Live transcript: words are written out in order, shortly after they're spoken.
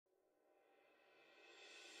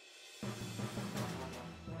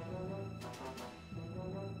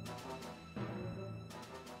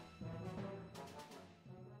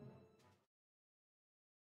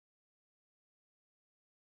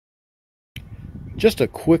Just a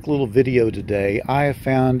quick little video today. I have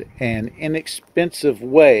found an inexpensive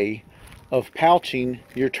way of pouching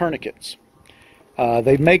your tourniquets.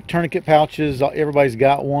 They make tourniquet pouches, everybody's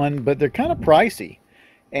got one, but they're kind of pricey.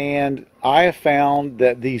 And I have found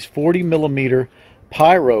that these 40mm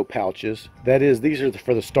pyro pouches, that is, these are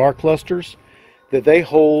for the star clusters, that they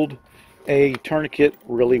hold a tourniquet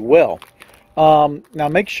really well. Now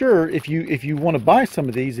make sure if you want to buy some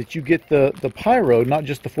of these that you get the pyro, not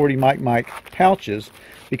just the 40 mic pouches,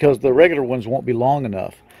 because the regular ones won't be long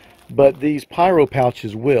enough, but these pyro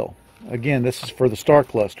pouches will. Again, this is for the star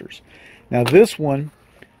clusters. Now this one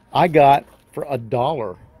I got for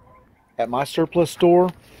 $1 at my surplus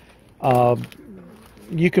store.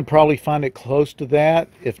 You could probably find it close to that,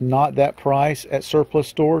 if not that price, at surplus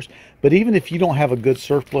stores. But even if you don't have a good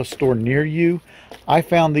surplus store near you, I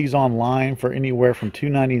found these online for anywhere from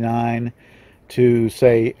 $2.99 to,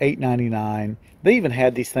 say, $8.99. They even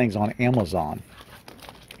had these things on Amazon.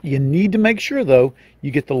 You need to make sure, though,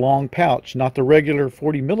 you get the long pouch, not the regular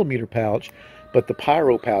 40mm pouch, but the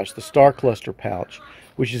pyro pouch, the star cluster pouch,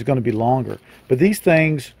 which is going to be longer. But these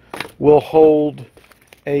things will hold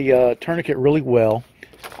a tourniquet really well.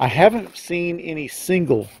 I haven't seen any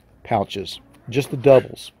single pouches, just the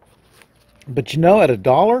doubles. But you know, at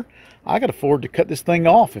 $1, I could afford to cut this thing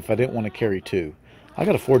off if I didn't want to carry two. I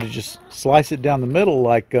could afford to just slice it down the middle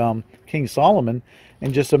like King Solomon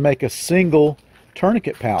and just to make a single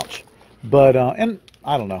tourniquet pouch. But, and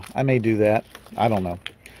I don't know, I may do that. I don't know.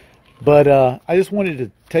 But I just wanted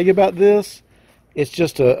to tell you about this. It's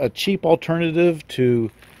just a cheap alternative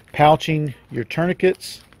to pouching your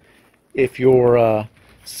tourniquets. If you're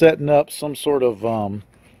setting up some sort of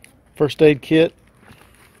first aid kit,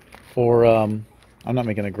 or I'm not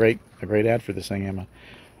making a great ad for this thing, am I?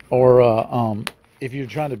 Or if you're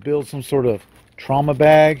trying to build some sort of trauma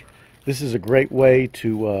bag, this is a great way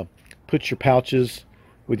to put your pouches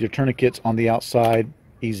with your tourniquets on the outside,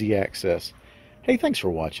 easy access. Hey, thanks for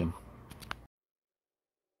watching.